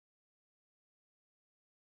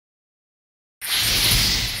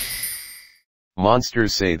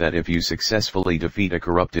Monsters say that if you successfully defeat a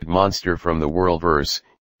corrupted monster from the worldverse,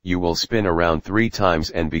 you will spin around 3 times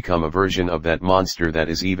and become a version of that monster that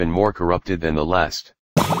is even more corrupted than the last.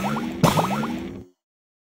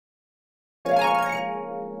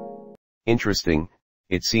 Interesting,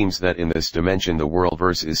 it seems that in this dimension the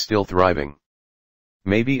worldverse is still thriving.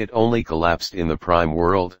 Maybe it only collapsed in the prime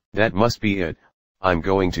world. That must be it. I'm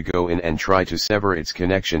going to go in and try to sever its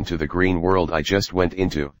connection to the green world I just went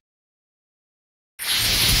into.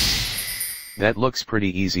 That looks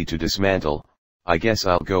pretty easy to dismantle. I guess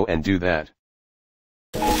I'll go and do that.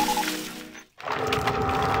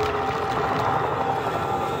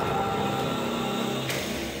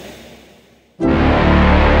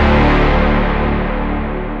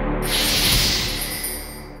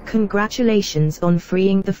 Congratulations on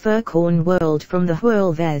freeing the Furcorn world from the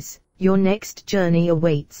worldverse. Your next journey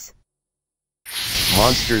awaits.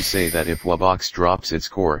 Monsters say that if Wabox drops its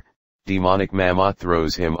core, demonic mammoth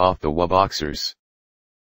throws him off the Waboxers.